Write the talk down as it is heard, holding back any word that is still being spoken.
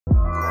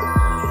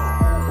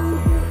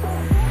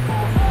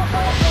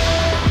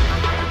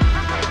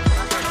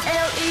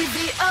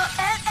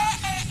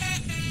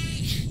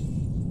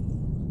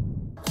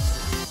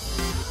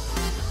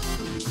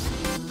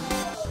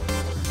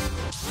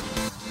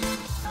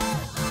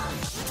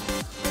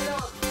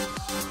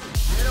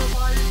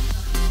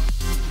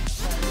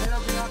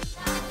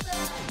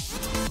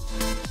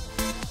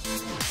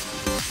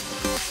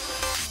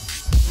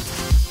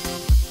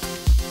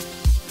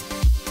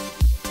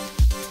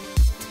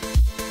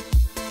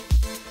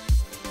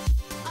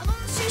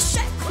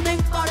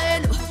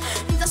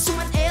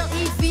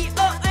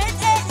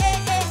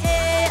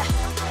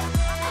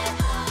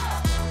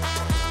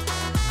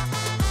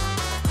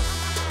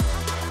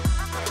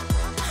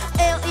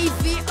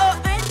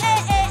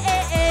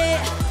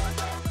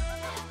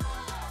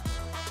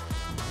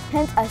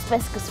Հենց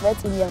այսպես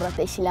սկսվեց իմ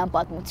եվրատեսիլյան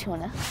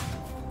պատմությունը։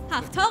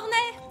 Հաղթողն է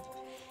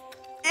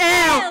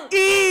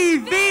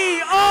L.E.V.O.N.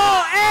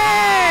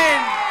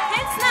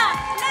 Հենց նա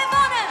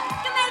L.E.V.O.N-ը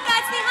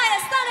կներկայացնի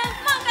Հայաստանը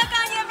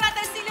մանկական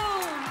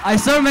եվրատեսիլում։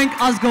 Այսօր մենք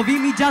ազգովի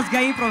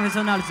միջազգային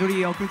պրոֆեսիոնալ ջուրի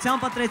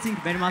օգնությամբ պատրեցինք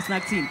մեր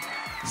մասնակցին։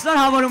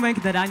 Շնորհավորում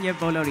ենք նրան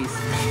եւ բոլորիս։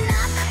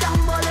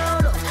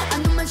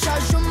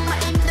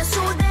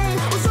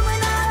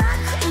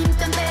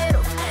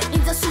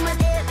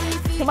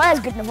 Հիմա ես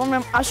գտնվում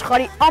եմ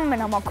աշխարհի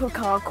ամենամաքուր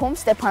քաղաքում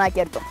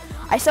Ստեփանակերտում։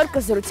 Այսօր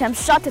կզրուցեմ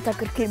շատ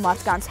հետաքրքիր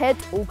մարդկանց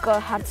հետ ու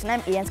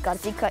կհարցնեմ իրենց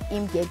կարծիքը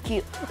իմ երգի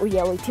ու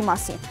ելույթի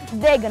մասին։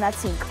 Դե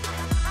գնացինք։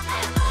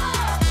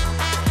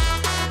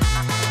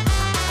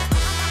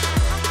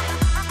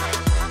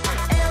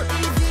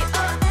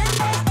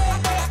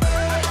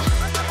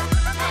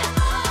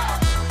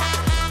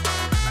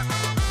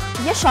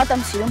 Ես շատ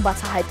եմ սիրում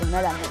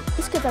բացահայտումներ անել,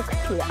 իսկ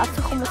հետաքրքիր է,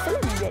 Արցախում լսել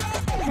եմ իմ երգը,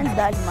 հենց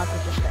դա հիմա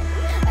կճշտենք։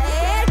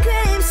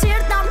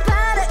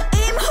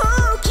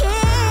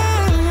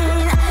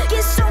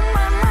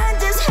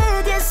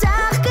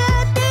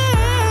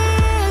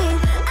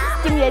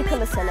 Իմ երգը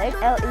լսել եք,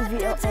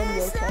 L.E.V.O.N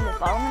երգը,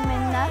 պարոն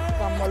մենակ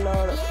կամ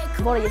բոլորը,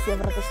 որը ես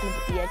եվրատեսիլում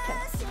պիտի երգեմ։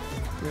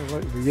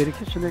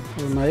 Երգի ցնեք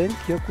նայենք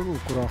եւ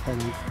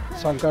ուրախանանք։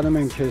 Ցանկանում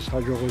ենք քեզ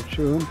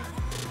հաջողություն,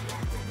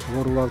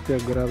 որ ուղղակի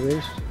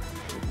գրավես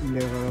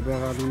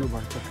Ղարաբաղանունը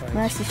բարձրացնի։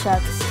 Մերսի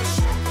շատ։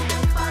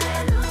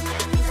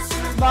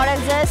 Բարև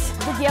ձեզ,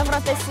 դուք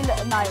եվրատեսիլ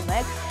նայում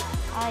եք։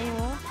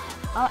 Այո։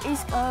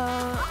 Իսկ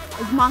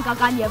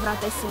մանկական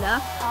եվրատեսիլը։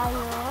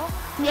 Այո։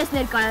 Ես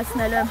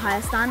ներկայացնելու եմ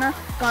Հայաստանը,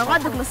 կարող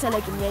եք դուք լսել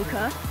եք իմ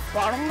երգը։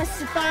 Պարոն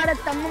սիտարը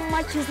տանում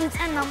է քեզնից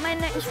այն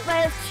ամենը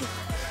ինչպես չի։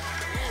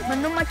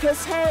 Մնում է քեզ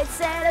հետ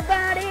սերը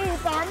բարի,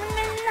 պարոն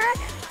մենակ,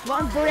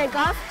 ոնց դուր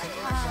եկավ։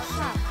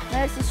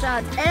 Մերսի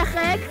շատ։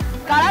 Երեխեք,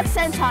 կարաք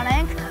սենց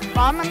անենք,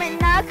 պարոն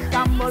մենակ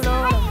կամ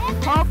բոլորը։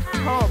 Հոպ,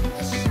 հոպ,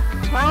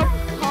 հոպ,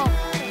 հոպ,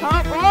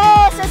 հոպ, օ,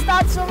 սե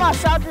ստացվում է,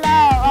 շատ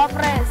լավ,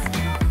 ապրես։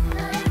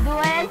 Դու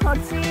են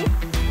փորձի,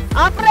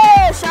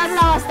 ապրես, շատ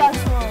լավ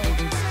ստացվում,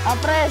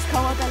 ապրես,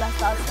 քամոտ էլ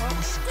ստացվում։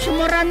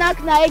 Չմոռանաք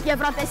նայեք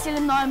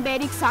եվրատեսիլը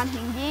նոյեմբերի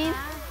 25-ին,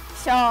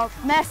 շո,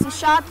 մերսի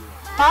շատ,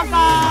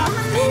 պապա։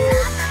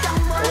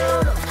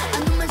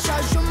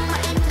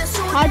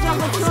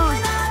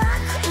 Հաջողություն։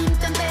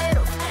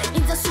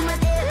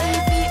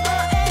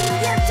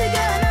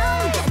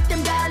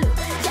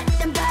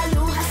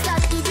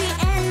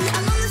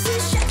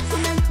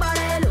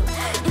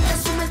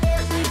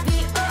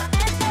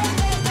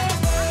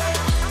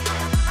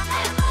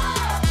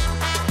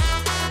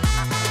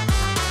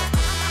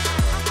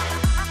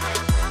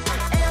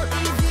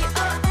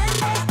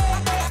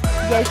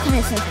 Երգում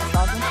ես ինձ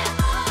շատում,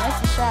 ես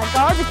շատ,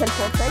 կարող եք էլ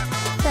փորձեք,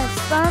 տենց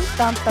տան,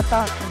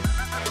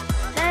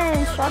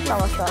 տենց շատ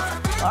լավ շատ,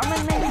 կարող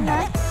են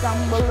մենակ կամ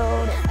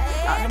բոլորը,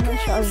 անում են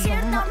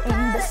շարժում,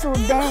 իմ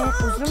դեսուդեն,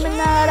 ուզում են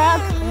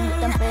արակ, իմ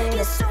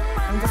տեմպերով,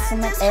 իմ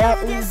դեսում են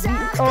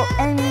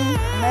L.E.V.O.N,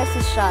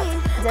 մերսի շատ,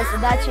 ձեզ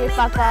ուդաչի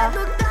պակա։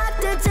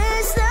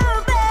 Ձեզ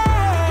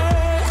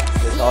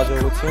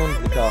հաջողություն,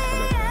 դիկա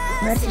ախնեք։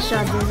 Մերսի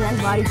շատ, ձեզ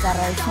էլ բարի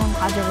ծառայություն,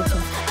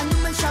 հաջողություն։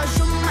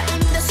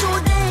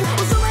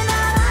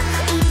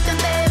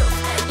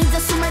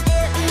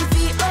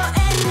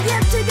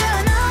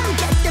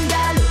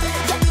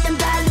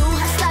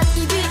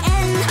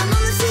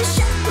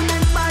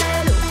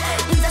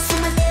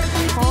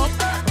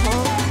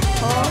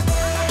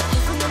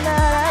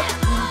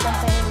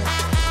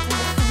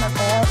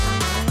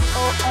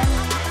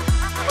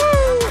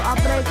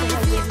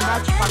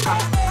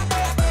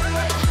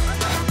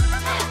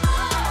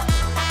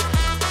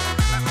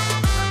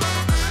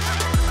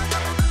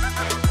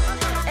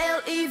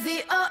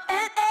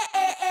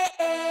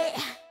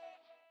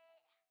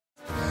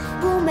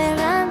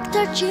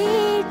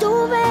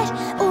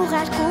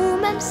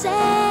 Ուղարկում եմ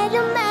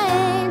սերում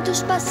են, դու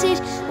սպասիր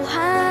ու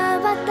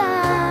հավատա,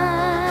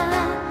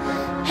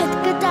 հետ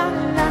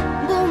կտանա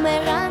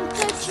բումերանգ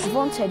թրջի։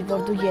 Ոնց էր, որ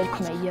դու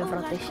երգում էի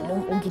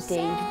եվրատեսիլում ու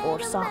գիտեիր, որ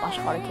սաղ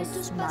աշխարհը քեզ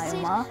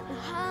նայում է,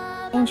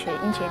 ինչ էր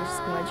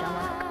սկսվում այդ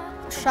ժամանակ։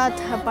 Շատ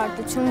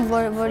հպարտություն,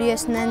 որ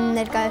ես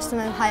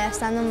ներկայացնում եմ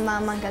Հայաստանում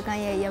մանկական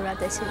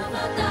եվրատեսիլում։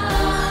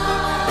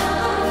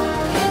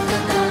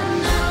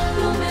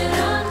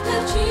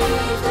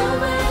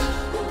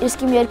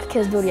 Իսկ իմ երգը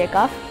քեզ դուր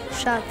եկավ։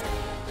 Շատ։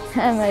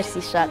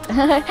 Մերսի շատ։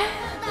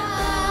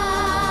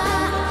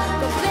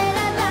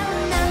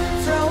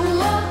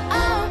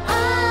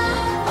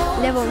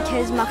 Լևոն,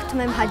 քեզ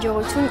մաղթում եմ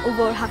հաջողություն ու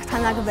որ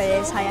հաղթանակ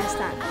բերես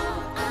Հայաստան։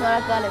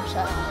 Շնորհակալ եմ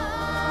շատ։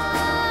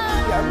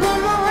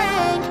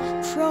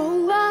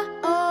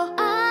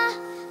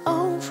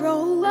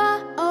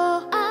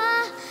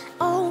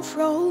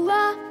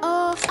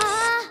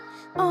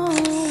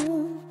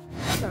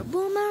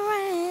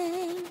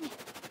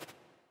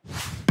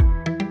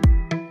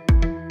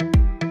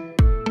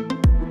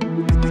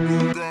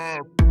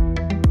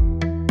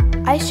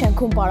 Այս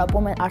շենքում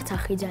պարապում են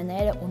Արցախի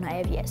ձայները ու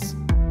նաև ես։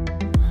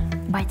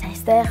 Բայց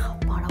այստեղ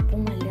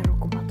պարապում են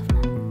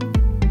լեռնագուբատովները։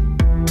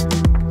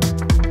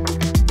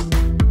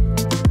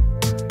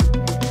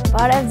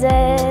 Բարև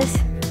ձեզ։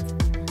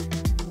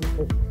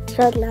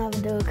 Շատ լավ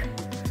դուք։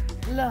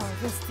 Լավ,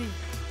 ոստի։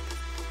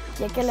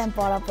 Եկել եմ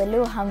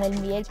պարապելու համել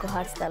մի երկու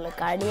հարց տալու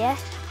կարելի է։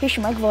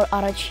 Հիշում եք, որ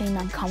առաջին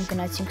անգամ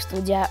գնացինք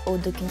ստուդիա ու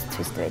դուք ինձ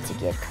ցույց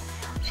տվեցիք երգը։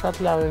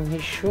 Շատ լավ եմ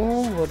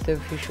հիշում,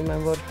 որտեղ հիշում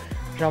եմ, որ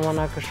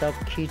ժամանակը շատ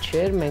քիչ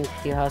էր,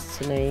 մենք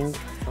հասցնեինք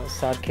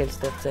սարքել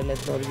ստեղծել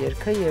այդ նոր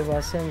երգը եւ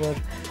ասեմ,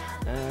 որ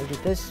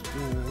գիտես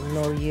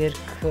նոր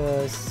երգ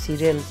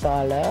սիրել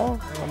տալը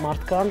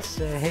մարդկանց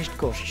հեշտ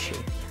գործ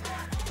չի։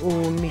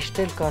 Ու միշտ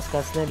էլ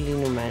կասկածներ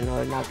լինում են,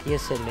 օրինակ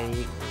ես էլ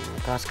էի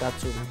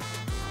կասկածում,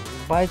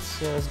 բայց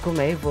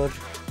զգում էի, որ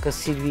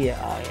կսիրվի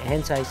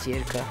հենց այս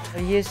երգը։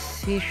 Ես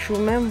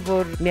հիշում եմ,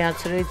 որ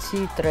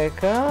միացրեցի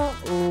տրեքը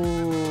ու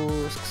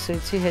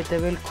սկսեցի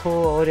հետևել քո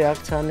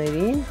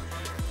ռեակցիաներին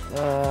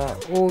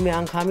ու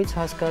միանգամից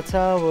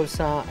հասկացա, որ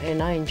սա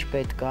այնա ինչ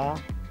պետք է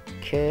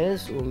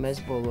քեզ ու մեզ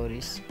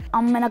բոլորիս։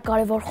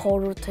 Ամենակարևոր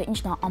խորհուրդը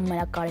ինչն է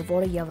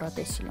ամենակարևորը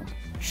Եվրատեսիլում։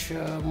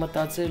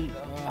 Չմտածել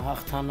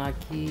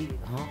հաղթանակի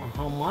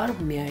համար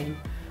միայն,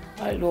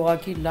 այլ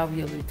ուղղակի լավ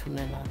ելույթ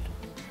ունենալ։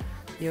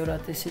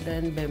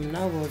 Եվրատեսիլն բեմն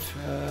է, որ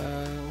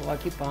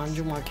ուղղակի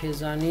պահանջում է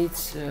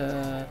քեզանից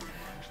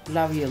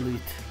լավ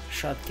ելույթ,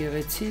 շատ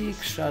գեղեցիկ,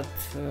 շատ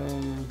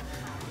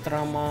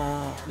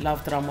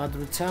լավ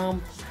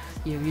տրամադրությամբ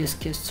եւ ես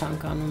քեզ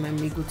ցանկանում եմ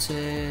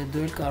միգուցե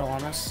դու էլ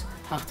կարողանաս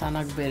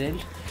հաղթանակ բերել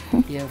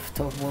եւ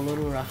թող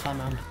բոլորը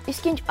ուրախանան։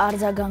 Իսկ ինչ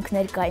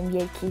արձագանքներ կա իմ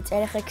երգից,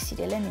 երեխեք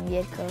սիրել են իմ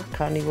երգը։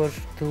 Քանի որ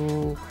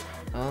դու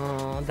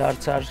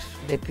դարձար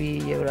դեպի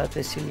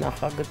Եվրատեսիլ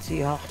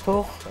նախագծի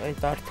հաղթող,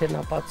 այդ արդեն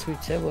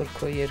ապացույց է, որ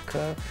քո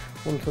երգը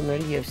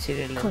ընդունել եւ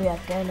սիրել են։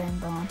 Քվեարկել են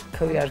բան։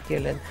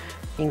 Քվեարկել են։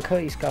 Ինքը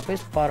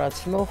իսկապես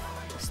պարացնող,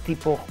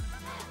 ստիպող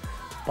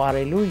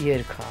պարելու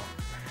երգ է։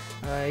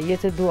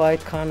 Եթե դու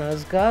այդքան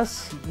զգաս,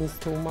 ինձ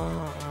թվում է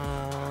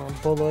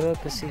բոլորը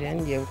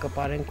կսիրեն եւ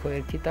կպարեն քո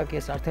երգի տակ,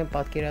 ես արդեն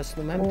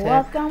պատկերացնում եմ, թե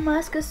Ուղղակամա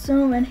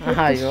սկսում են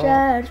հետը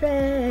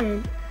շարժել։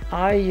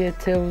 Այ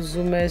եթե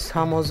ուզում ես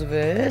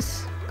համոզվես,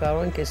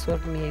 կարող ենք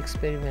այսօր մի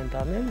էքսպերիմենտ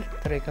անել,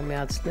 տրեքը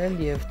միացնել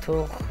եւ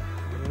թող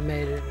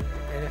մեր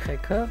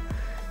երեխեքը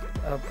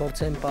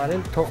փորձեն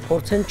ապարել, թող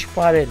փորձեն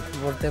չպարել,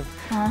 որտեղ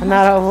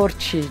հնարավոր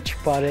չի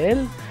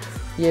չպարել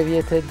եւ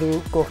եթե դու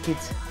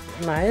կողքից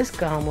նայես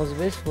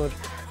կհամոզվես, որ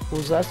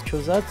ուզած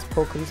չուզած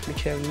փոքրից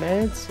մինչև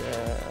մեծ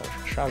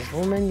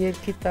շարժվում են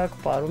երգի տակ,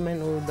 պարում են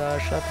ու դա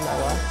շատ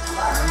լավ է։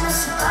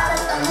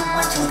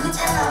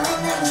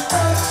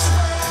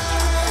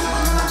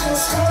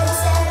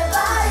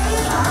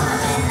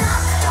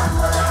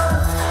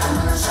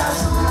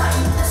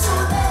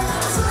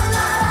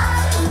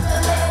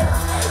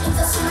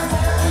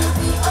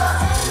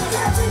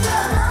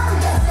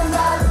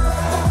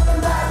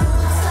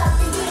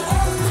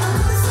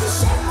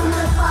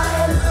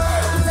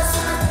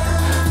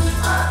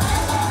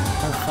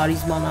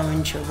 Խարիզման ամեն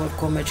ինչը, որ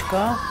քո մեջ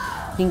կա,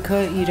 ինքը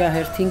իր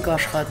հերթին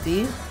կաշխատի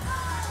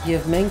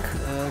եւ մենք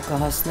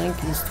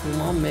կհասնենք ինձ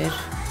թվում է մեր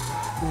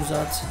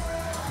ուզած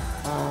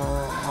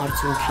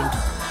արդյունքին։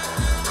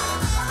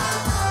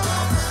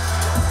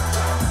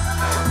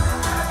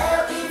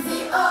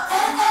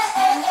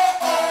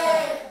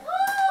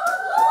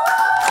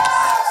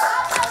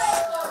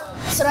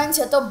 Սրանից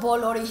հետո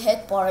բոլորի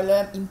հետ պարել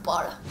եմ իմ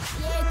պարը։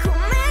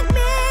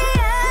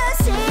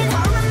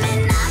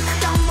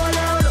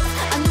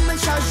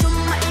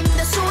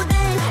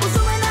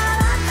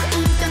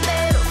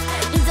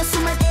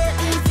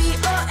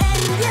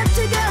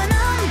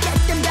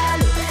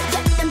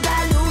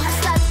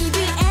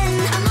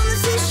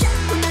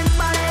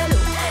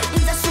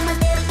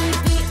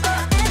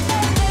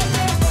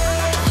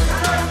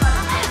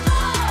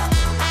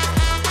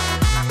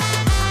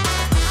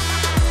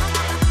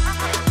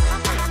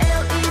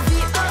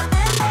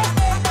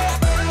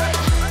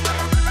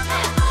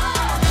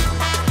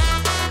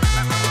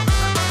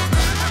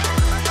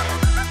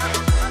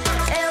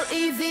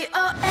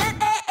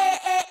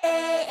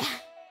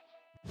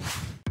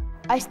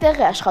 Այստեղ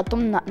է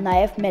աշխատում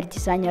նաև մեր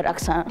դիզայներ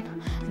Աքսանան։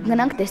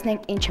 Գնանք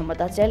տեսնենք ինչ է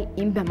մտածել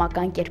իմ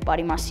բեմական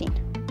կերպարի մասին։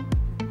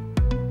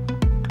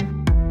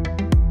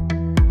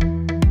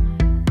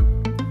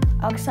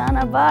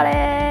 Աքսանա,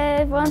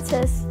 բարև, ո՞նց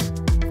ես։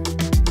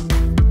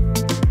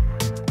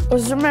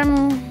 Ուզում եմ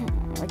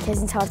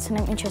քեզնից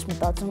հարցնեմ ինչ ես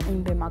մտածում իմ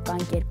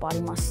բեմական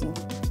կերպարի մասին։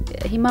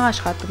 Հիմա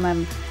աշխատում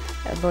եմ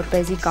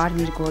որպեսզի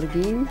կարմիր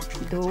գորգին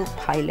դու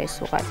փայլես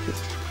ուղղակի։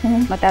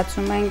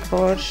 Մտածում ենք,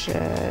 որ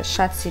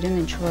շատ սիրուն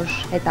ինչ-որ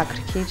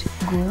հետաքրքիր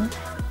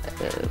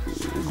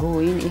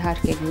գույն,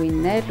 իհարկե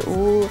գույններ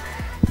ու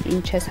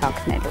ինչ ես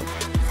հագնելու։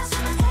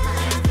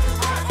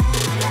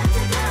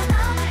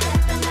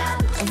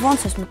 Ոնց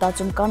ես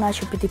մտածում,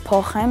 կանաչը պիտի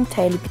փոխեմ, թե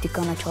էլի պիտի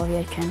կանաչով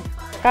երգեմ։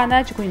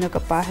 Կանաչ գույնը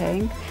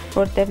կպահենք,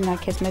 որտեղ նա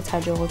քեզ մեծ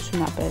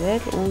հաջողություն ա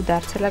բերել ու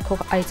դարձել է քո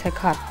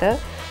այցեքարտը։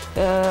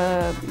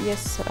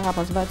 Ես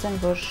համոզված եմ,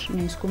 որ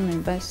Մինսկում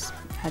նույնպես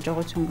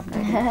հաջողություն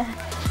կունենա։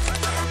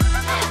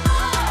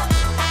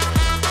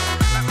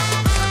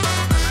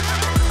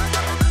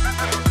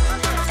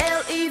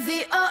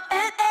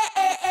 L.E.V.O.N.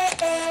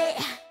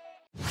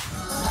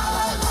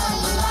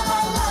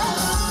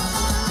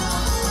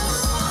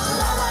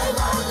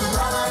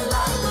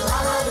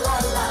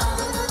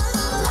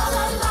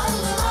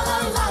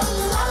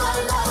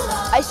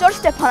 Այսօր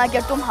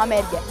Ստեփանակերտում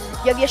համերգ է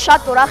եւ ես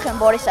շատ ուրախ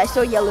եմ, որ ես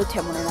այսօր ելույթ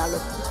եմ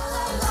ունենալու։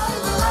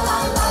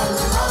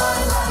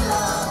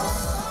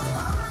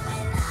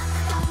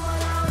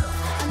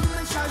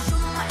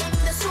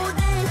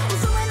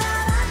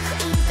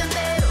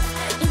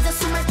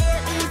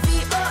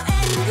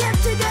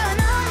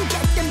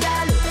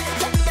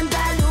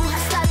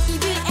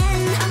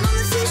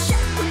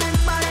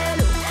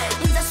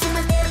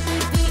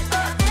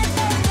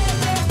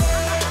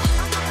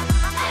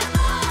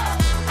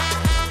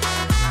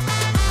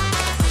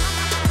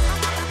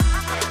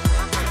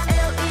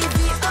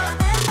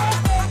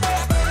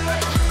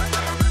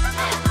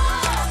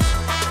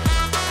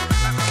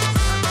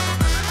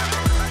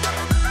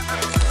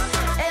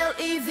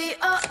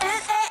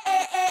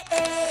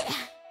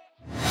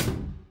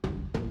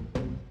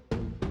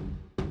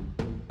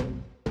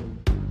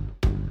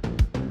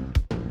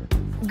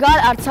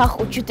 Գալ Արցախ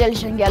ու չուտել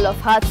ժենգելով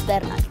հաց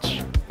դեռնալ չի։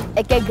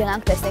 Եկեք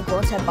գնանք տեսնենք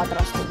ոնց են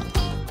պատրաստում։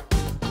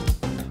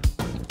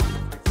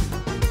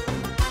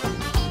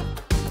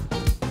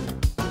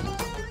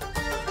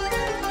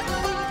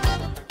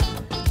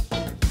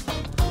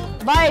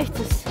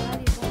 Բայրտս,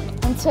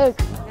 ընցըք,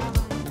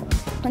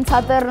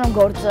 ընցատերն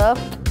գործը։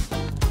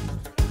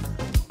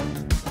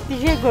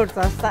 Դիժե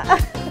գործ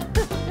ասա։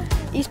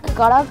 Իսկ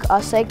կարակ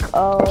ասեք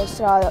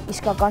սրա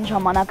իսկական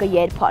ժամանակը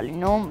երբ է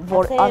լինում,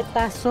 որ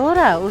 10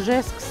 օրը ուժե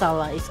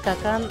սկսալա,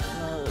 իսկական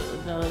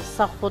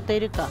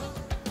սախոտերը կա։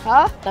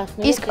 Հա?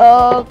 Իսկ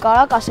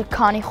կարակ ասեք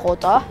քանի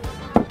խոտ է։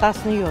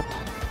 17։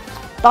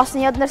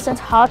 17-ներ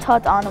սենց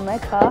հատ անում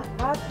եք, հա։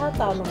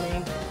 Հատ անում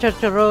ենք։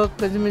 Չրչրոկ,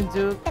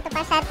 կզմնջուկ։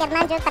 Տպաշար,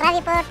 կերմանջուկ,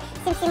 ռավիպոր,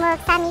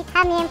 սիմսիմոկ, սամիտ,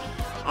 համիեմ,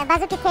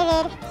 բազուկի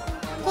թևեր,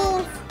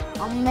 դինս։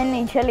 Ամեն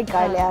ինչ էլի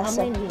կարելի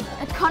ասել։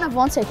 Այդքանը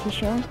ոնց եք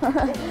հիշում։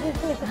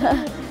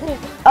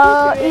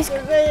 Իսկ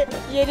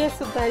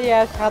 30 տարի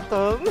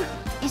աշխատում։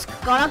 Իսկ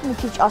կարակ մի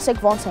քիչ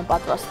ասեք ոնց են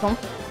պատրաստում։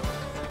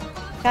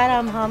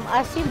 Կարամ համ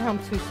ասիմ,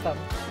 համ ցույց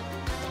տամ։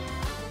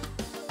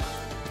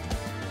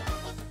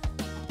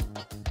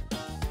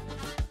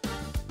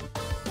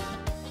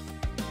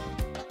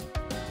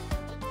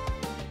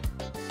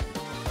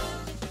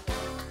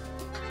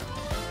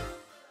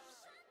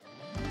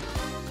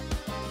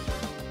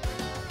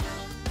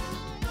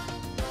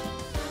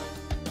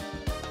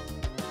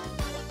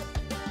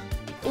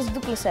 Իսկ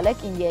դուք լսել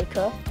եք իմ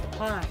երգը։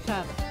 Հա,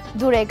 շատ։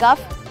 Դուր եկավ։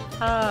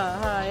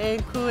 Հա,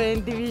 ենքու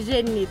են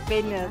դիվիժենի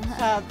պենը,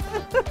 շատ։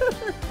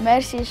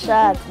 Մերսի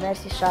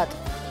շատ։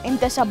 Իմ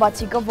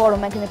տեսաբացիկը,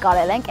 որը մենք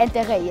նկարել ենք,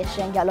 այնտեղ է ես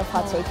ժենգյալով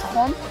հաց էի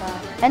թխում։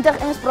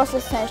 Այնտեղ ինձ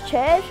պրոսեսն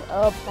չէր,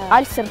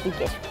 այլ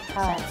սրտիկ էր։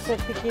 Հա,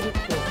 սրտիկի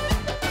էր։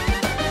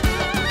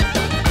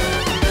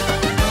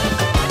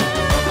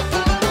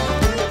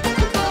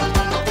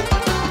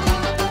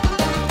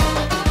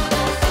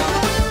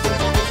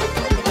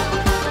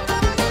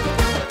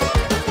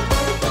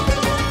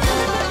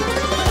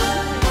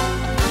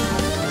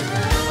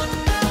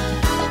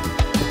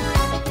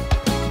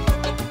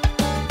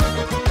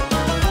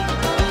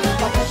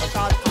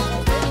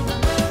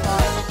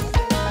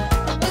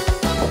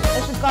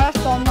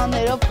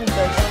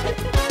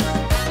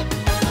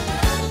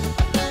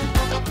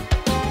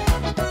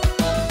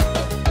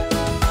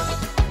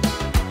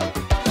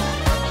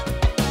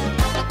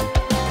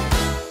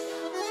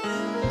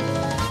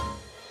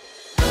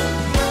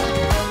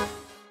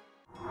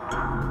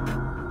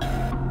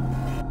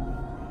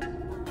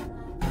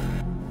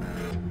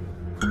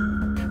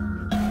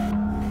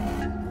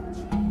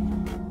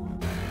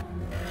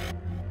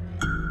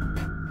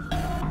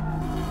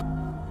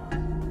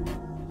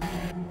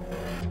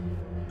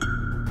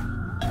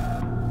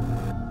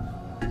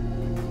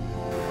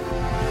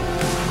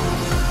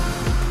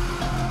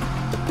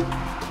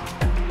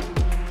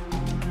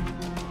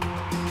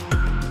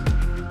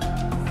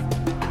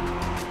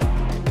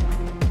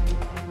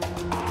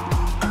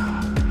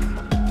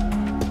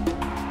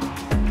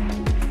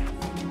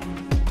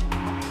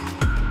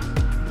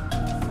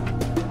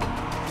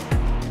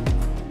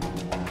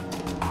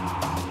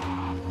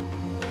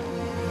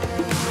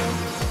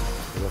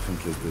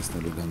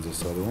 Տեսնելու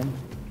Գանձասարում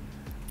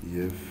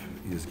եւ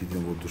ես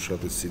գիտեմ որ դու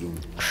շատ ես սիրում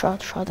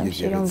շատ եմ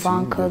սիրում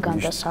վանքը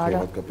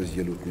Գանձասարը հատկապես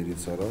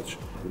ելույթներից առաջ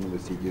գնում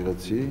ես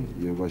եկեղեցի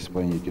եւ այս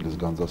բան եկել ես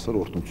Գանձասար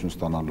օրհնություն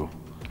ստանալու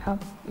հա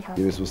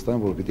եւ ես վստահ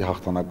եմ որ պիտի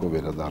հաղթանակով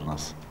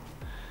վերադառնաս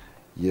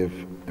եւ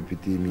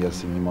պիտի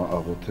միասին հիմա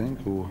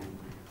աղոթենք ու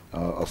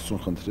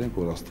Աստծուն խնդրենք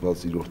որ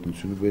Աստված իր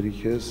օրհնությունը բերի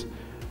քեզ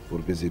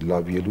որպեսզի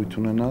լավ ելույթ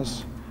ունենաս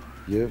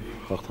եւ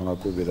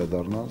հաղթանակով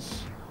վերադառնաս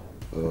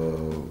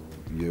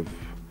եւ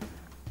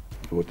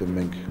որտեղ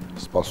մենք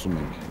սպասում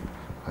ենք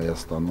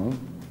Հայաստանում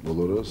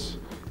բոլորս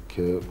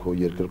քո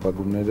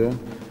երկրպագուները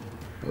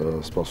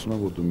սպասում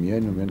են որ դու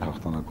միայն ու միայն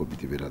հաղթանակով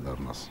պիտի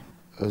վերադառնաս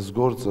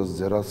Զգործս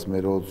ձեռած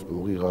մերոց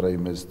ուղի գարայի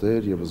մեզ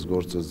Տեր եւ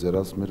զգործս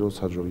ձեռած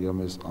մերոց հաջողիա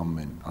մեզ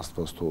ամեն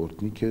Աստված թող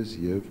օրհնի քեզ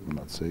եւ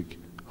մնացեք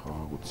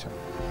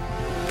խաղաղությամբ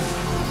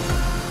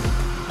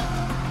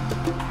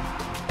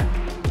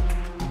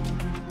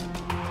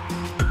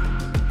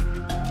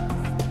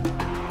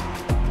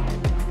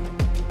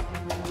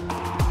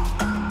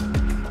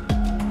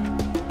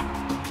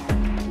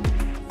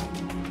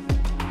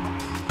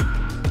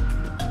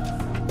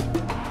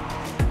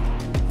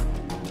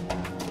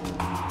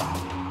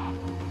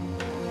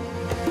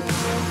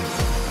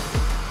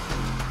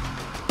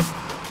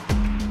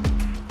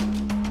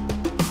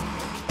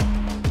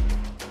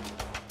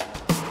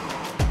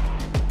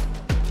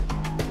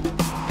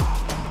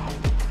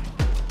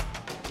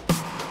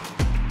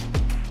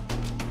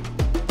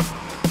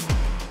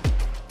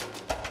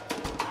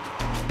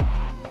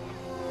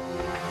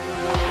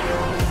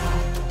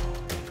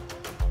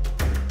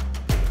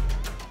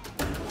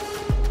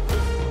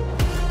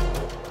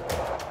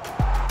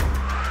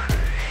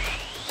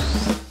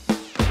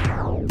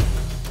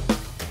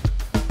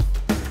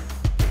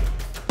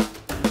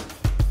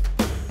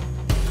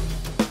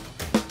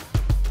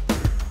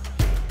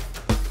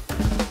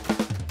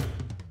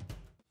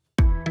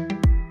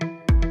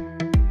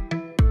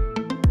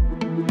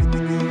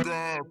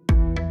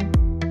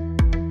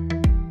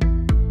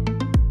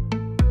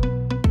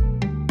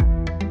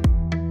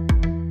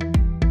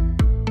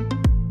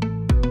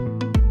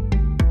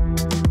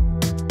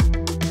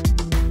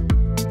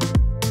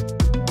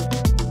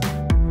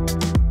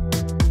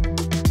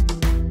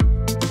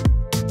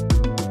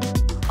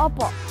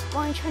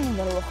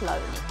տվող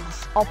լավինի։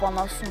 Ապան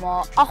ասում է,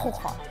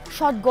 ախոխա,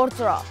 շատ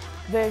գործրա,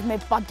 վեր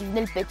մեր պատիվն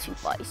էլ պետք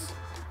պայիս։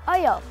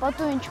 Այա,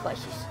 պատու ինչ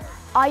պայսիս։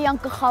 Այան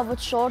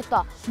կխավոտ շորտա,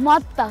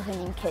 մատ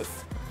տաղին քեզ։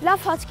 Լավ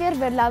հացքեր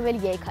վեր լավել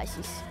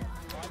եքասիս։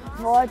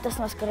 Վայ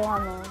տեսնաս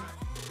կրանում։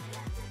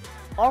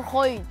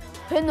 Արխոյին,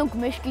 հենունք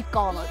մեշկի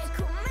կանոց։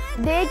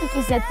 Դե եկիք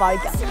իզ հետ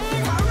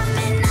պարիկյան։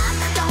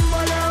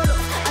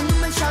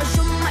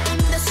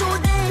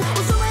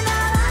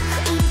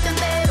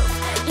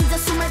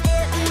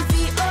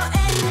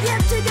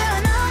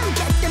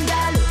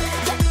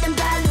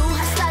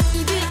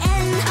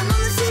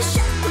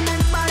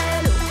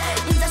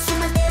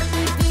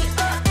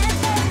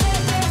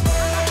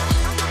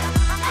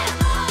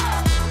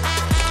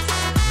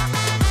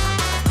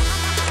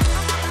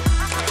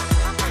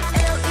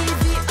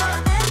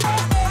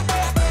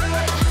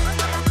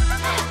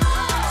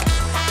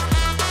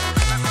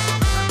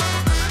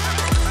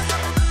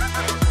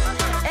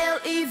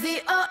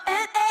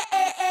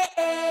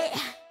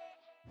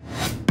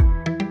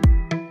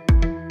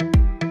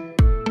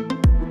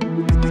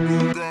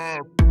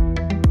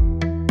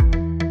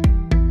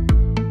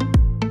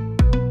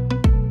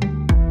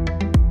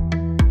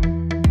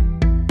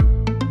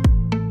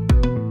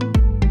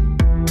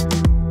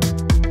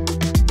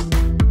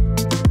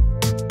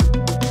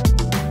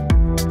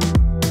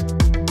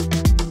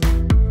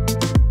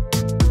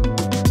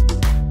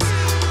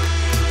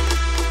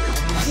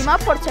 Հիմա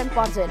փորձենք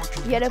բարձել։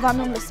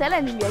 Երևանում լսել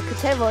են իմ երգը,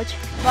 թե ոչ։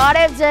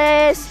 Բարև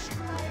ձեզ։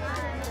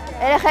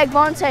 Երեխեք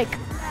ո՞նց եք։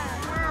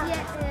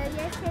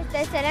 Ես քեզ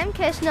տեսել եմ,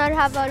 քեզ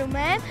շնորհավորում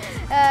եմ,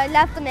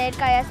 լավ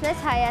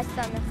կներկայացնես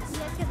Հայաստանը։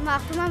 Ես քեզ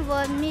մաղթում եմ,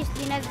 որ միշտ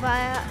լինես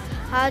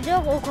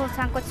հաջող ու քո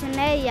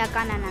ցանկությունները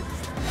իրականանան։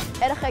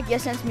 Երեխեք,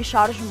 ես հենց մի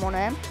շարժում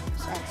ունեմ,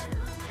 սենց,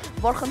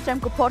 որ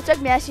խնդրեմ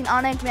կփորձեք, միասին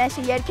անենք,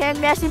 միասին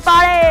երգենք, միասին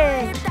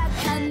պարենք։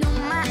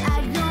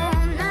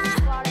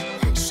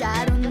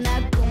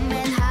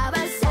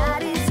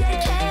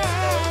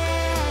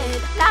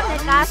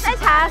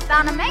 Ներկայացնես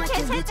Հայաստանը, մենք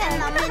քեզ հետ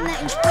ենք։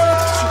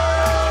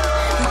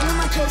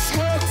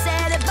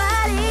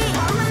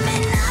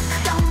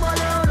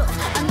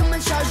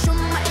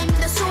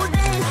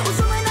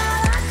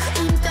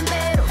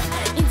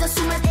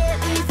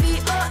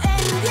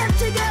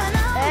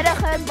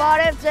 Երեխեք,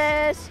 բարև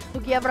ձեզ։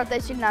 Դուք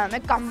Եվրատեսիլ նայում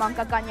եք կամ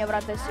մանկական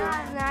Եվրատեսիլ։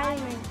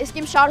 Նայում ենք։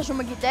 Իսկ իմ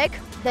շարժումը գիտեք,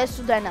 դες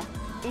ու դենը։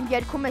 Իմ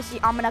երգում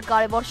էսի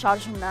ամենակարևոր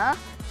շարժումն է։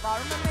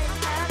 Բարում եմ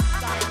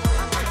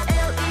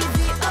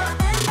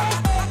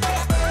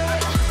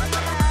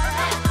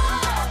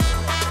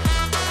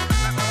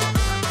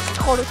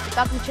խորհուրդ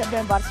կտակ միջև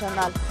բեմ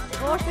բարձրանալ։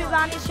 Ոչ մի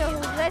բանի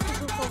շահուզես ու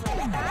դուխով։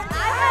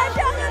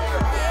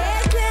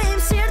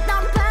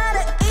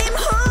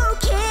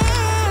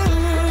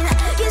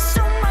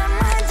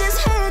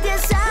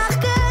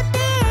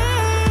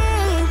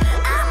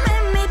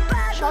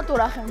 Շատ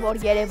ուրախ եմ, որ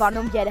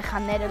Երևանում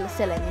երեխաները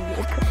լսել են իմ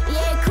երգը։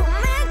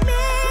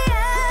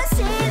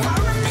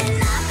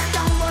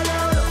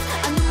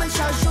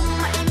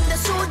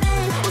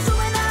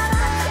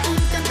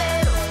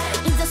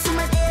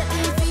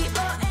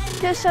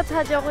 Քեզ շատ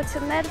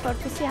հաջողություններ,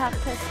 որպեսզի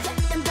հաղթես։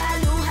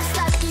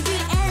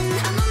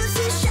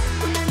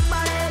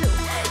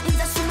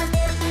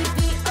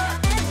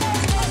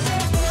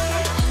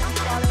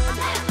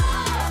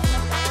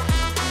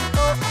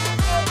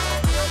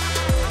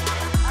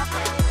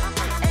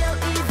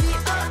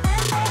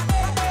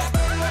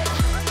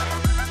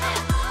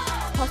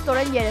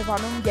 Փաստորեն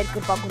Երևանում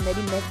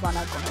երկրպագուների մեծ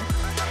բանակում է։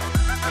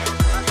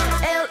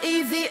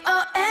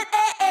 L.E.V.O.N.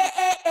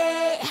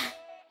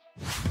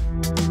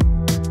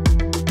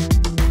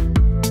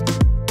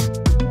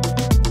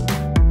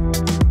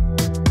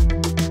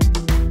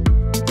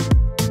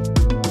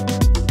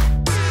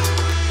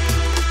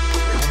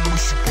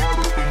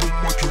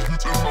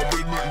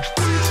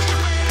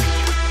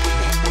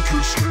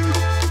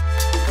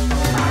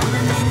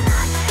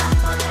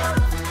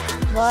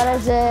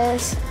 Բարև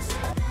ձեզ։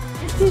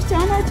 Ես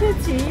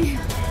ճանաչեցի։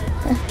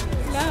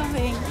 Լավ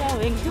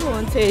ենք, դու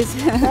ոնց ես։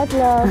 Շատ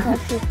լավ,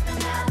 հաշի։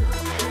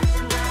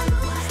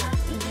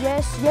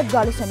 Ես երբ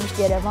գալիս եմ միշտ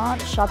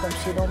Երևան, շատ եմ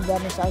սիրում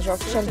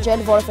վերնիսաժով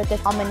շրջել,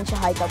 որովհետև ամեն ինչը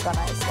հայկական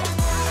է այստեղ։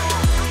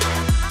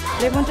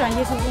 Լևոն ջան,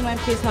 ես ուզում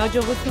եմ քեզ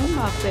հաջողություն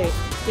մաղթել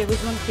եւ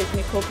ուզում եմ քեզ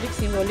մի փոքրիկ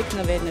սիմվոլիկ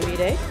նվեր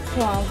նվիրել։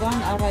 Քո անվան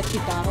առաջի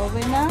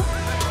տանողն է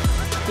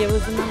եւ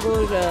ուզում եմ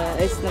որ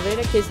այս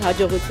նվերը քեզ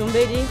հաջողություն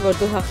բերի, որ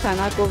դու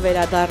հաղթանակով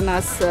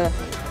վերադառնաս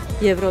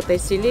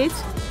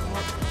Եվրոտեսիլից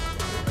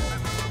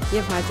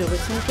եւ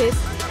հաջողություն քեզ։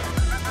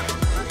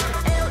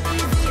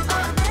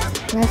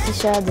 Merci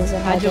շատ, ձեզ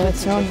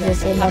հաջողություն,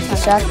 ձեզ merci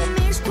շատ։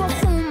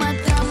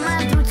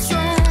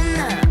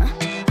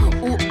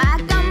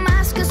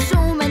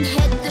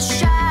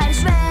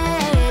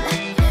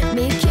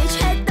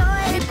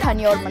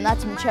 Քանի օր մնաց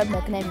մինչև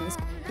մեկնեմ Մինսկ,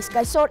 իսկ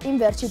այսօր իմ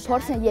վերջի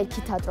փորձն է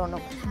երգի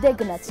թատրոնում, դե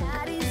գնացինք։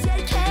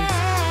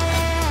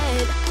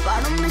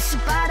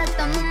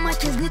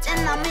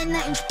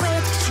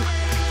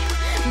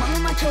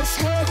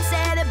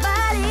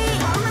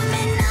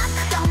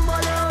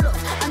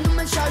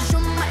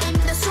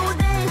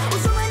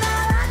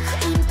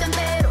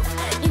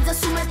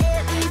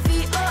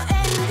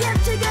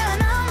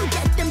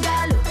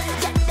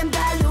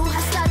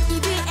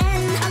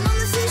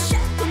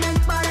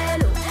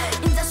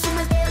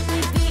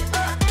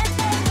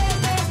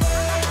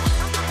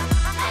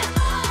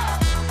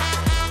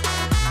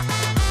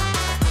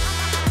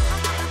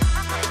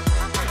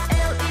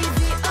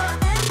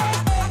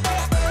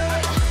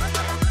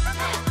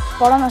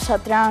 Պարոն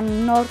Աշատրյան,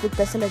 նոր դուք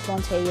տեսել եք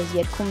ոնց է ես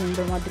երգում իմ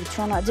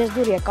բեմադրությունը, ձեզ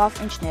դուր եկավ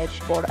ինչն էր,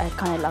 որ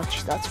այդքան էլ լավ չի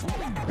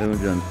ստացվում։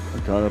 Լևոն ջան,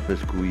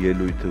 ընդհանրապես քո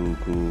ելույթը ու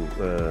քո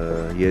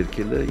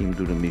երգելը իմ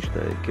դուրը միշտ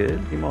է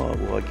եկել։ Հիմա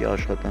ուղղակի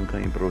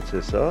աշխատանքային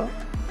process է,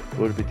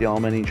 որ պիտի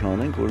ամեն ինչ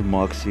անենք, որ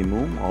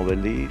մաքսիմում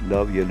ավելի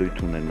լավ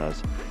ելույթ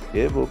ունենաս,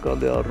 եւ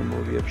վոկալի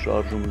առումով, եւ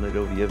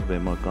շարժումներով, եւ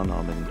բեմական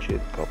ամեն ինչի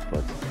հետ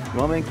կապված։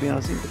 Հիմա մենք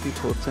միասին պիտի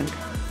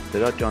փորձենք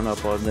դրա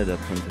ճանապարհները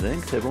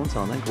փնտրենք, թե ոնց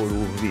անենք, որ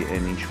ուղղվի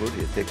այն ինչ որ,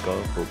 եթե կա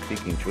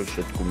փոքրիկ ինչ որ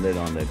շտկումներ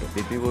անելու։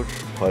 Պիտի որ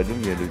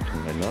փայլուն ելույթ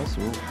ունենաս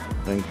ու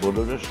մենք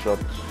բոլորս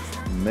շատ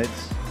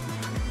մեծ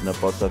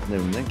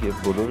նպատակներ ունենք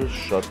եւ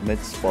բոլորս շատ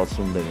մեծ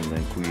սպասումներ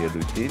ունենք ու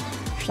ելույթից։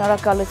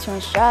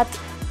 Շնորհակալություն շատ,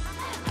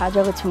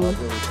 հաջողություն։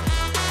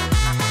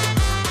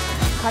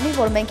 Քանի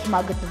որ մենք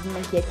հիմա գտնվում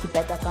ենք Երգի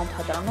պետական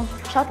թատրոնում,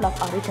 շատ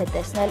լավ առիթ է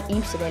տեսնել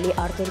իմ սիրելի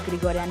Արտուր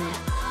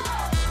Գրիգորյանին։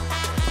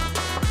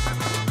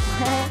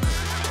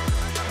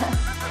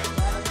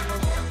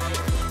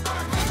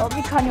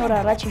 Մի քանի օր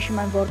առաջ հիշում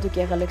եմ, որ դուք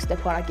եղել եք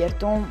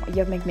Ստեփանակերտում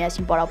եւ մենք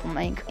միասին պարապում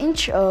էինք։ Ինչ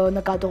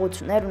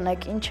նկատողություններ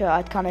ունեք, ինչը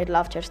այդքան էլ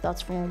լավ չէր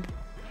ստացվում։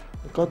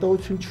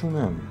 Նկատողություն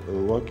չունեմ,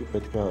 ուղղակի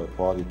պետք է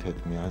բարիդ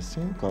հետ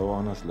միասին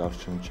կարողանաս լավ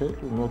շնչել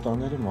ու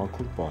նոտաները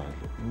մաքուր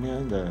պահել։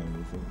 Միայն դա եմ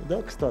ուզում։ Դա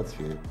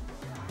կստացվի։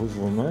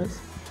 Հուզվում ես։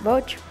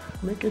 Ոչ։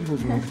 Մեկ էլ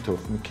հուզմունք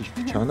թող մի քիչ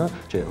փչանա,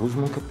 չէ,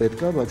 հուզմունքը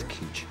պետք է, բայց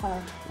քիչ։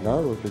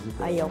 Լավ, որպեսզի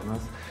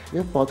կարողանաս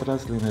եւ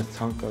պատրաստ լինես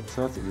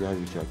ցանկացած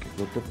իրավիճակի,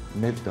 որտեղ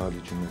մեծ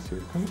դահլիճ ունես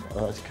երգում,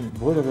 այսինքն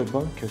որևէ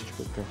բան քեզ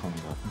չպետք է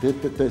խանգարի։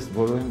 Դե տես,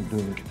 որովհետեւ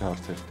դու ինքդ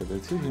հարցեր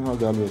տվեցիր, հիմա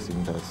գալու ես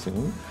իմ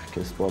դասին,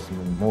 քեզ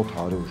սպասում են մոտ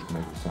 100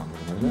 մեր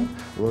ուսանողները,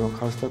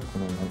 որոնք հաստատ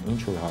կունենան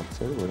ինչ որ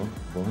հարցեր,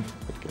 որոնք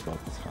պետք է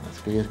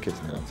պատասխանես։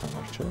 Կերկես նրանց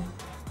համար, չէ՞։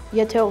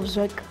 Եթե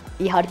ուզում եք,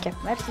 իհարկե,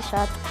 մերսի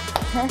շատ։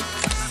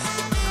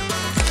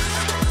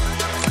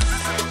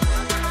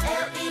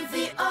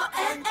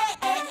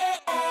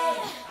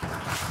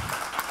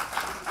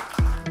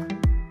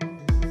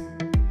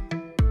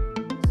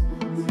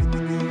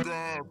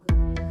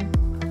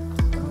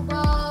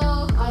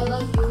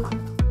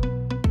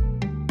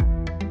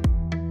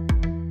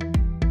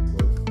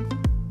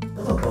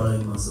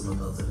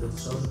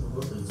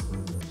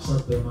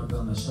 Շատ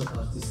բեմական է, շատ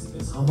արտիստիկ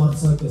ես,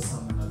 համարձակ ես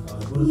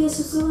ամենակարևորը։ Ես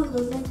ուզում եմ,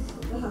 որ մենք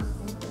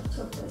կհաղթենք,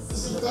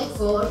 չոպես։ Գիտեք,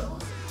 որ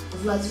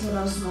Վլադիմիր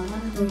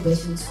Արզումանյանը նույնպես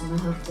միտքում է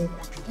հաղթել։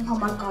 Իմ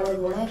համար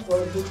կարևոր է,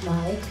 որ դուք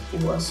նայեք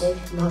ու ասեք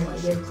լավ է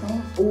երգում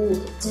ու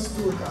ձեզ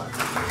դուր գա։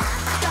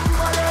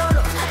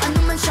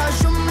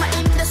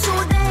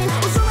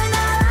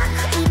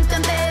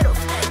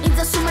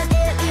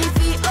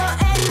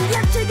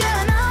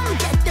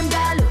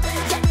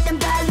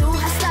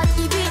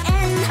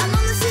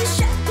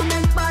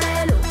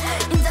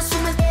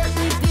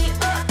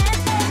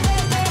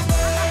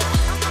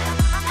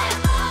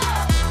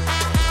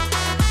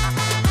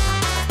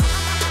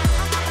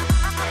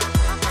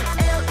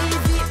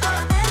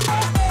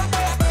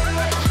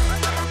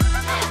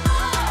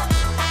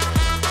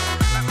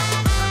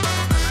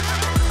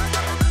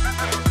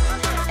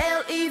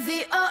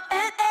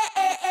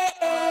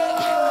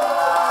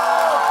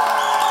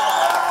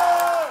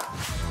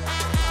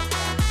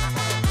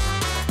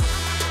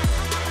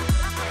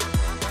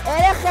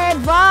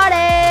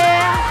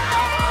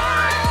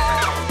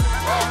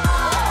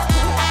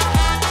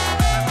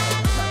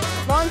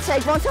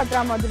 Ոնց է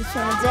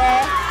տրամադրությունը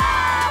ձեր։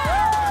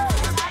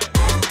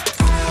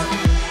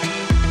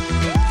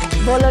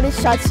 Բոլորից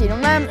շատ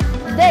սիրում եմ,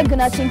 դե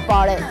գնացինք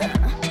պարել։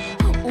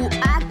 Ու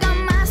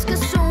ակամաս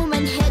կսում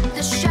են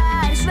հետը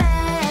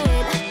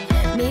շարժվել,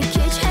 մի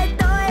քիչ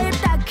հետո էր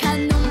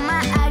տաքանում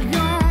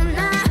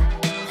արյունը,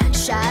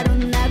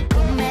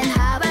 շարունակում են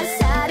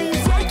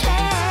հավասարից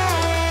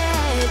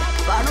երգեր,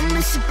 պարում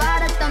ես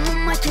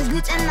պարատանում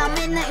ակեզնից են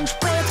ամենը ինչ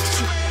պետք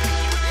չի,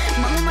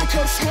 մանում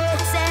ակեզ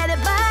հետ սերը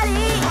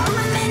բարի, ալում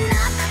են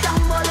մենակ տան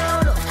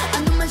բոլորով,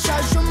 անում են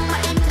շարժում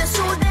իմ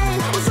դեսուդեն,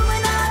 ուզում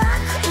են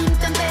արակ իմ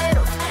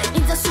տեմպերով,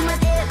 ինձ ասում են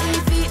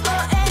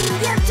L.E.V.O.N,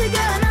 երբ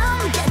չգնամ,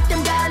 ետ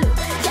եմ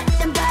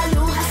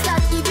գալու,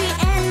 հաստատ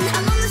E.V.N,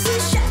 անոնս ի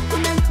շատ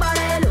ունենք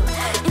պարելու,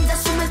 ինձ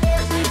ասում են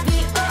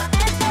L.E.V.O.N.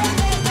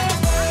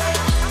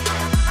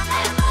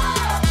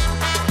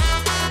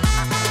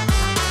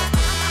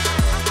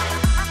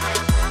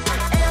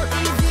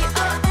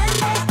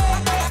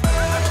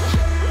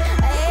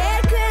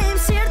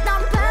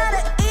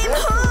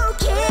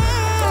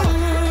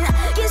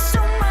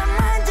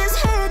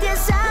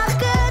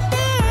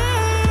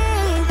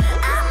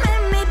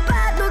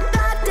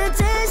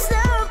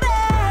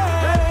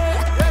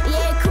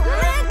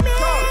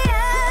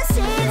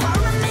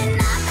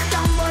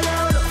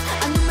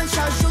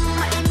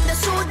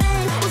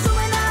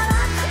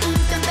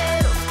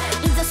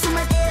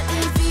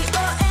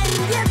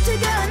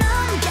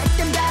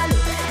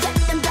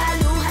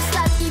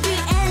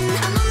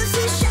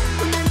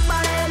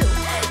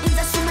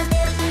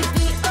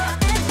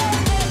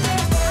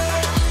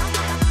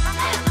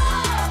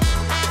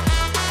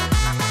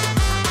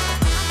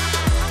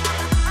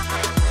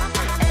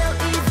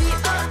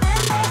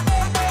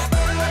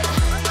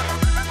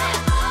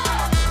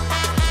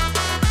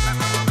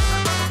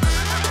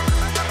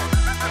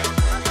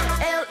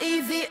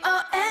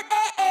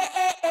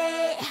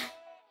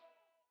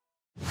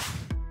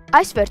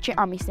 Այս վերջի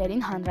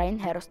ամիսներին հանրային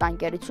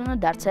հեռուստաընկերությունը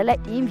դարձել է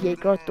իմ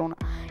երկրորդ տունը,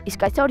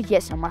 իսկ այսօր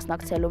ես եմ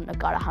մասնակցելու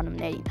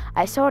նկարահանումներին։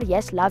 Այսօր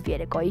ես լավ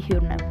երեկոյի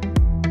հյուրն եմ։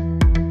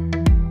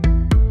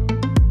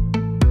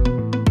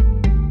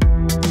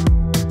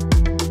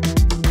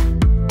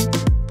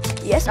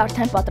 Ես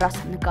արդեն պատրաստ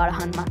եմ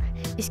նկարահանման,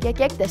 իսկ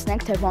եկեք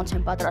տեսնենք, թե ոնց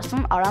են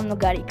պատրաստում Արամն ու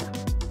Գարիկը։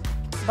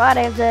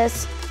 Բարև ձեզ։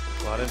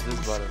 Բարև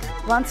ձեզ, բարև։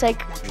 Ոնց եք։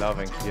 Լավ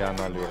ենք,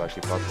 հիանալի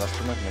ուղղակի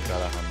պատրաստում ենք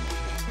նկարահանման։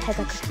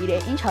 Հետաքրքիր է,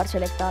 ինչ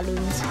հարցեր եք տալու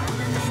ինձ։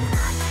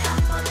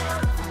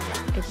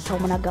 Գետի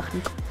թողմնա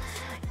գախնիկ։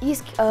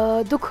 Իսկ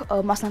դուք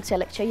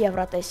մասնակցել եք, չէ,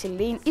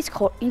 Եվրատեսիլին, իսկ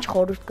ինչ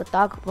խորհուրդ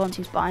կտաք, ոնց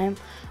ինձ պահեմ,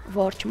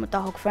 որ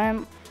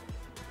չմտահոգվեմ։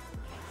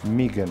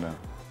 Մի գնա։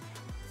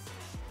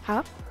 Հա։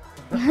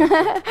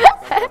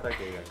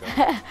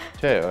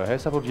 Չէ,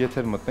 հեսա որ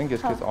եթեր մտնենք,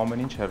 ես քեզ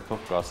ամեն ինչ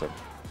հերթով կասեմ։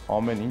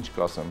 Ամեն ինչ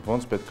կասեմ,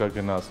 ոնց պետք է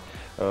գնաս,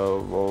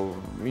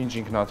 ինչ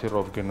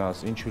ինքնաթիռով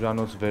գնաս, ինչ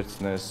հյուրանոց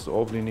վերցնես,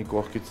 ով լինի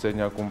կողքից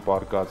սենյակում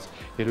պարկած,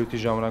 ելույթի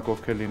ժամանակ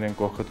ովքեր լինեն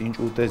կողքդ, ինչ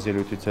ուտես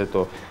ելույթից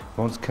հետո,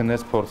 ոնց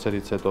քնես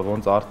փորձերից հետո,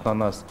 ոնց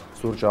արթնանաս,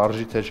 սուրճ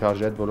արժի թե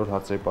չարժի, այդ բոլոր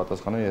հարցերի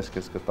պատասխանը ես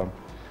քեզ կտամ։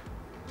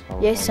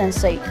 Ես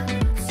սենսեյ։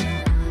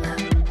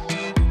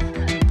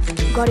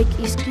 Գարիկ,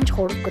 իսկ ինչ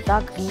խորհուրդ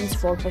կտաք ինձ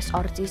որպես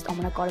արտիստ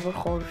ամենակարևոր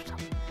խորհուրդը։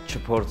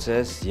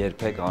 Չփորձես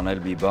երբեք անել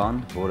մի բան,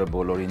 որը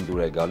բոլորին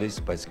դուր է գալիս,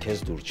 բայց քեզ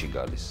դուր չի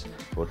գալիս,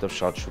 որտեղ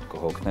շատ շուտ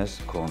կհոգնես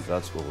քո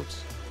ընտրած ուղուց։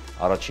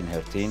 Առաջին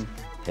հերթին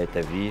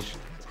հետևիր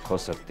քո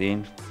սրտին,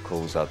 քո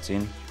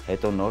ուզածին,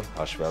 հետո նոր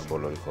հաշվի առ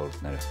բոլորի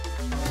խորհուրդները։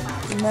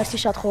 Մերսի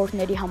շատ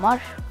խորհուրդների համար,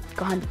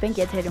 կհանդիպենք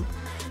եթերում։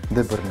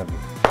 Դե բռնվի։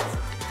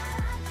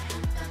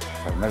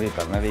 Բռնվի։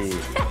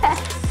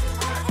 L.E.V.O.N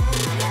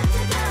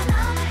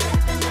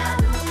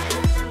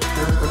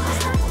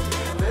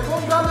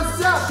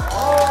Galician!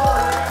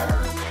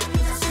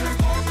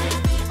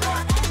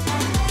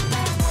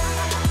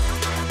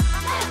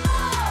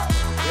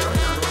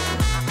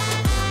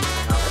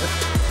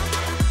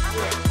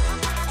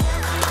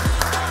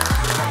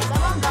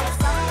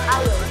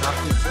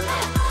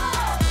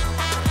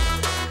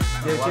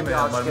 Երկի մեր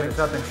համար, մենք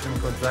շատ ենք շնում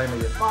քո ձայնը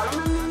և։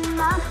 Պարում եմ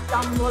իննակ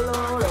կամ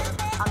բոլորը,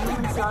 անում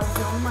են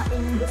շարժումը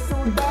իմ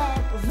գսուդեն,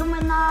 ուզում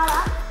են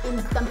արա իմ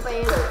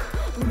տեմպերով,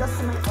 իմ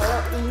դասում են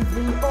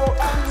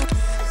L.E.V.O.N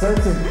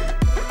Սենցին։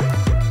 L.E.V.O.N-ի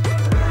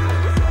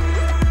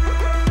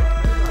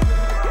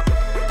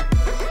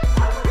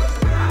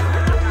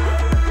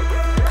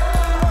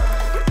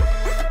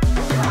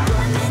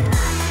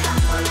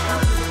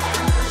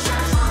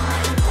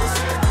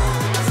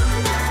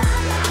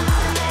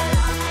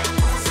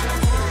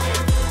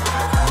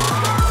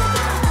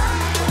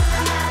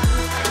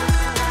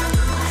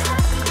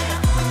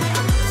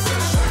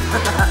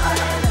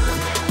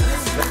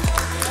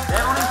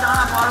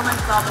ճանապարհում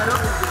ենք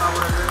ծափերով ու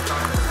դիմավորել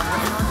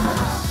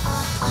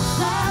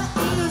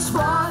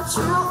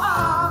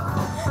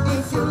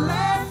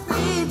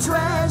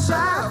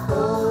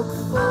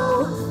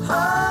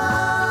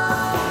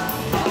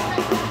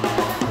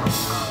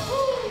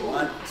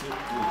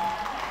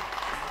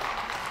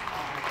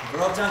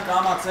Բրոջան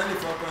կամացելի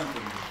ֆոտո ենք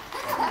ունի։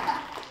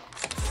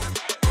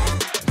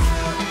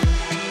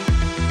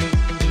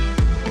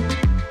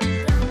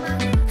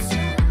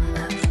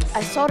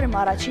 Այսօր իմ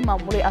առաջին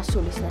մամուլի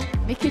ասուլիսն է։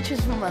 Մի քիչ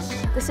հուզվում եմ,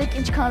 տեսեք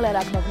ինչքան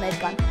լրագրողներ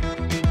կան։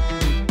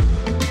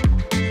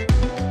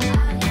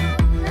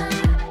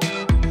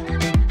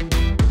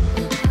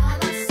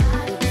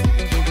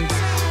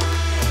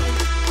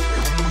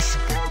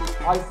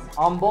 Այս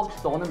ամբողջ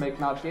տոնը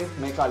մեկնարկեց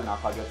մեկ այլ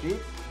նախագծից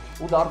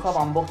ու դարձավ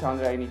ամբողջ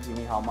հանրայինի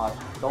թիմի համար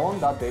տոն,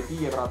 դա դեպի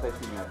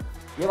Եվրատեսիլն էր։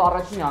 Եվ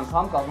առաջին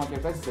անգամ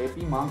կազմակերպեց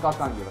դեպի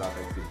մանկական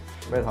Եվրատեսիլ։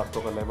 Մեր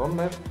հաղթողը L.E.V.O.N-ն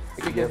էր։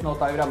 Եկեք ես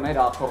նոտայուրա մեր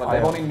հաղթողը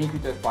L.E.V.O.N-ին մի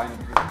քիչ էս բային։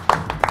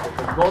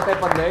 Գոտ է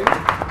պնդել։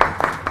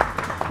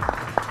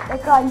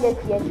 Եկա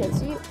երկ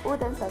երջեցի ու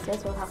տենց ասեց,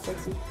 որ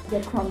հաղթեցի։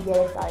 Երգում եմ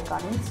 3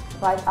 տարեկանից,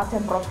 բայց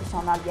արդեն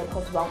պրոֆեսիոնալ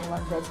երգով զբաղվում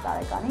եմ 6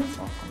 տարեկանից։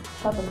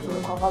 Շատ եմ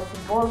սիրում խաղալ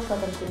ֆուտբոլ, շատ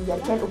եմ սիրում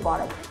երգել ու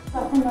պարել։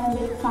 Արդեն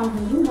նոյեմբերի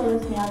 25-ին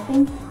բոլորս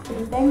միասին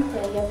գիտենք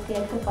եւ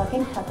երկու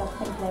պակենք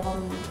հատկացնել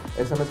L.E.V.O.N-ին։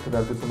 SMS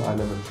քվեարկություն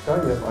այլևս չկա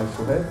եւ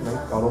այսուհետ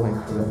մենք կարող ենք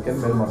քվեարկել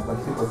մեր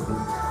մասնակցի օգտին։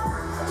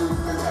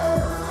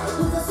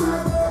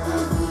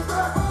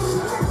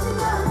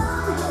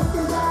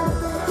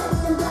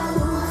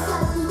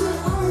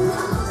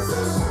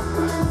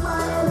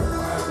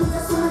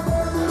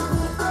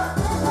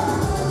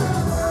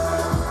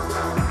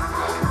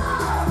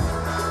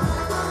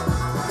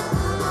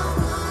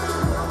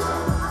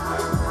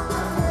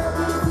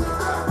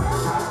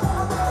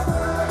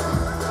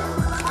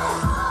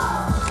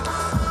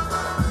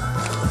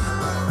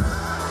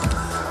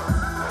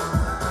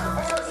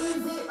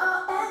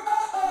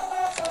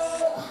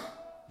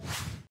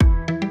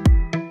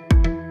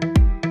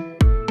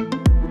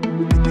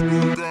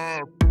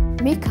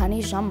 Մի քանի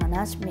ժամ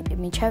մնաց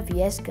մինչև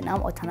ես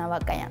գնամ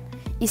օդանավակայան։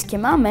 Իսկ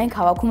հիմա մենք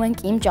հավաքում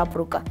ենք իմ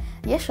ճապրուկը։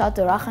 Ես շատ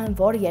ուրախ եմ,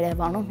 որ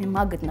Երևանում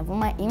հիմա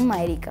գտնվում է իմ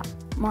մայրիկը։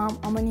 Մամ,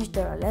 ամեն ինչ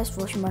դրել ես,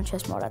 ոչ մի բան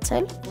չես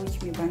մոռացել։ Ոչ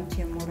մի բան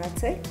չեմ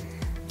մոռացել։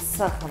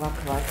 Սա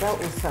հավաքված է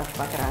ու սա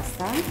պատրաստ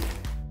է։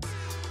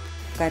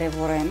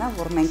 ամենակարևորը այն է,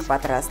 որ մենք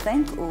պատրաստ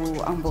ենք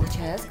ու ամբողջ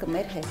հայացքը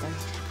մեր հետ է։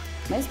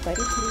 Մեզ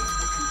բարի թույլ։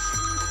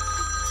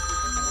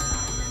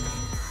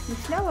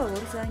 Լավա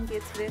որ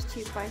զանգեց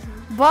վերջի պահին։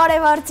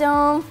 Բարև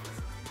Արտյոմ։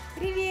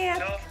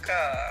 Привет. Ловка,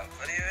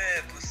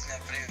 привет, Лусня,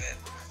 привет.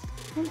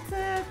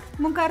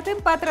 Մենք արդեն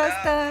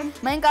պատրաստ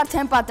ենք։ Մենք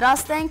արդեն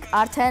պատրաստ ենք,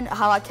 արդեն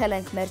հավաքել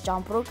ենք մեր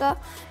ճամպրուկը։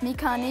 Մի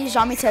քանի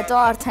ժամից հետո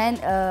արդեն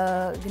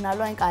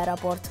գնալու ենք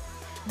այրապորտ։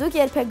 Դուք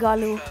երբ եք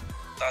գալու։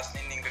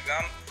 15-ին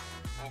կգամ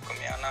ու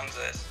կմիանամ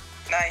ձեզ։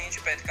 Նա ինչ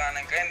պետք է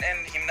անենք, այն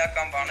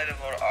հիմնական բաները,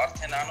 որ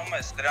արդեն անում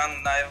ես, դրան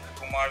նաև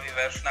գումարվի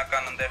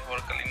վերջնական ընդեղ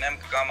որ կլինեմ,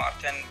 կգամ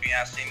արդեն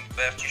միասին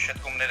վերջի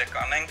շտկումները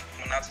կանենք,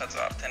 մնացածը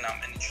արդեն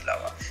ամեն ինչ լավ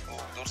է։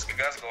 Ու դուրս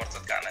կգաս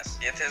գործդ կանես։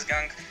 Եթե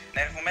զգանք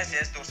ներվում ես,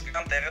 ես դուրս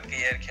կգամ տեղդ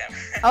կերքեմ։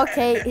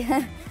 Okay։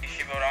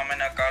 Իշի որ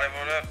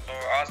ամենակարևորը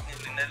ազնիվ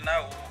լինելն է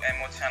ու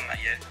էմոցիան է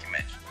երգի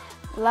մեջ։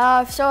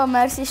 Լավ, շո,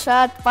 մերսի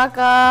շատ,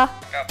 պակա։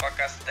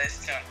 Պակա,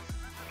 ստեսություն։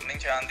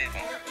 Մինչ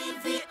հանդիպում։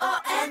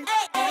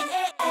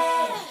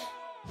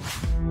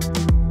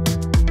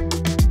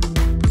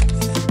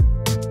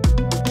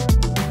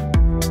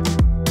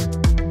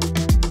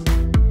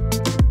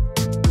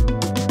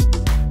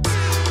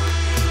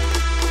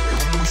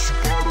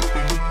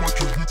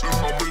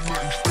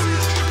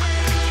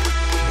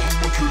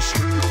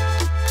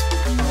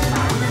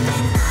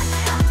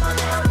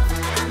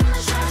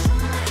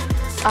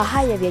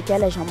 Ահա եւ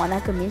եկել է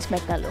ժամանակը ինձ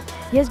մեկնելու։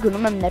 Ես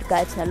գնում եմ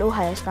ներկայացնելու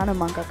Հայաստանը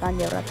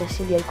մանկական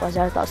Եվրատեսիլ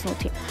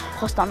 2018-ին։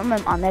 Խոստանում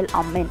եմ անել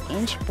ամեն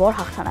ինչ, որ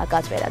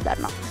հաղթանակած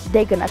վերադառնա։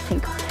 Դե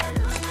գնացինք։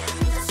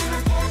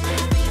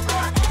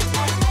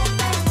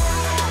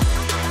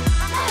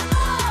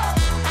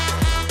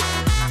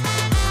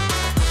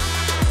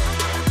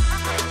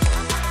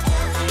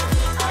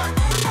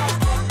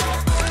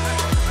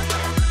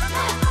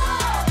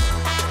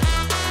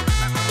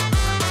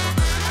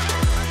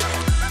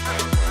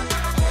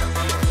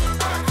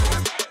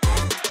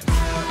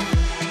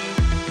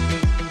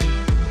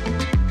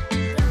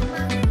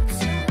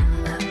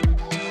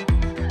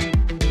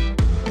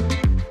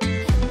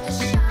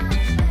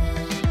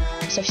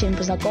 Со всеми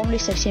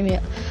познакомлюсь, со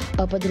всеми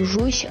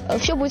подружусь,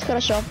 все будет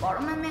хорошо.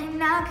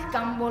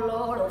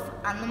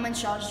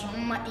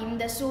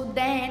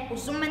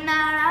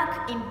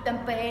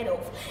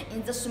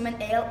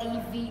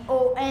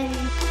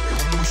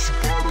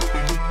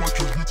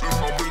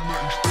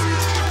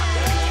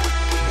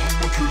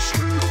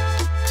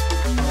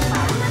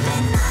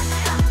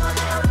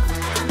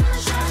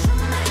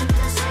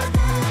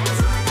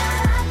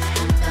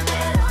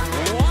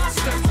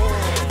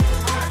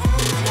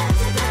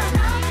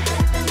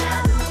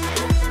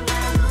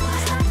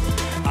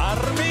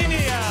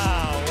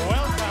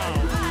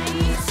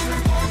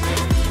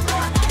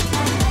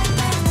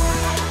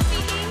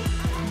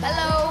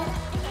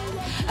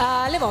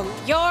 L.E.V.O.N,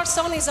 your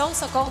song is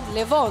also called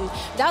L.E.V.O.N.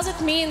 Does it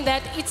mean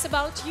that it's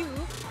about you?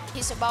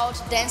 It's about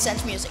dance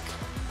and music.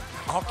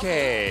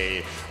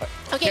 Okay.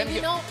 Okay,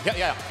 you know.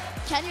 Yeah.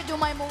 Can you do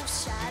my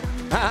moves?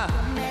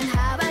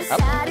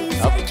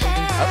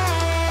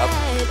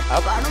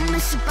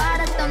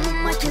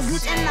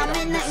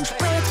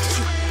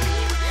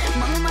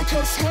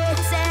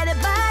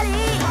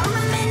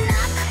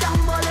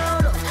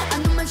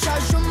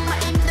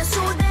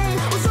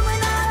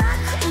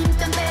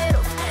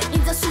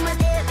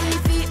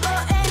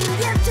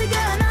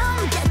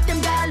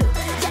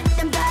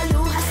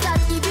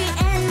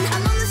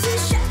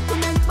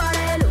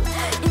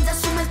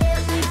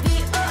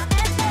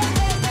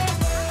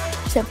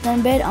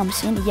 Սեպտեմբեր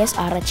ամսին ես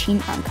առաջին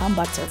անգամ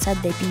բարձրացա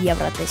դեպի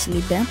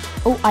Եվրատեսիլի բեմ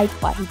ու այդ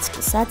պահից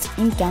սկսած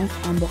իմ կյանք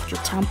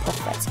ամբողջությամբ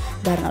փոխվեց,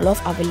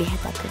 դառնալով ավելի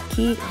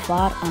հետաքրքիր,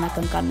 վառ,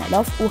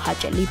 անակնկալներով ու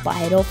հաճելի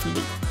պահերով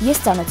լի։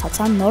 Ես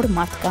ծանոթացա նոր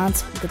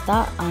մարդկանց, գտա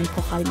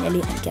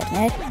անփոխարինելի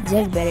ընկերներ,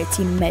 ձեռք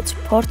բերեցի մեծ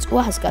փորձ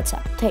ու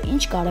հասկացա, թե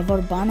ինչ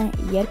կարևոր բան է,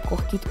 երբ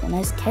կողքիդ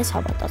ունես քեզ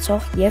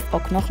հավատացող եւ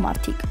օգնող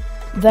մարդիկ։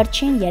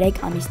 Վերջին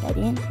 3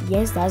 ամիսներին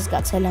ես դա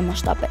զգացել եմ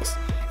մշտապես։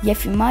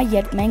 Եվ հիմա,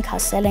 երբ մենք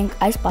հասել ենք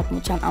այս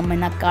պատմության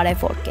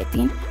ամենակարևոր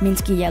կետին,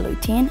 Մինսկի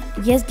ելույթին,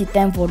 ես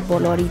գիտեմ, որ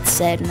բոլորից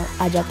սերն ու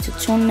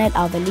աջակցությունն էլ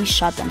ավելի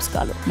շատ եմ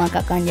զգալու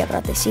մանկական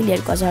Եվրատեսիլ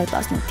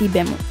 2018-ի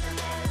բեմում։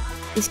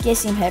 Իսկ ես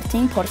իմ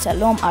հերթին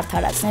փորձելու եմ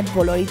արդարացնել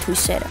բոլորի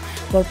հույսերը,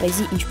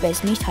 որպեսզի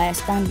ինչպես միշտ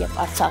Հայաստան եւ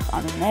Արցախ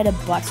անունները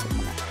բարձր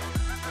մնան։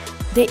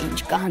 Դե ինչ,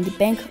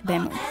 կհանդիպենք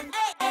բեմում։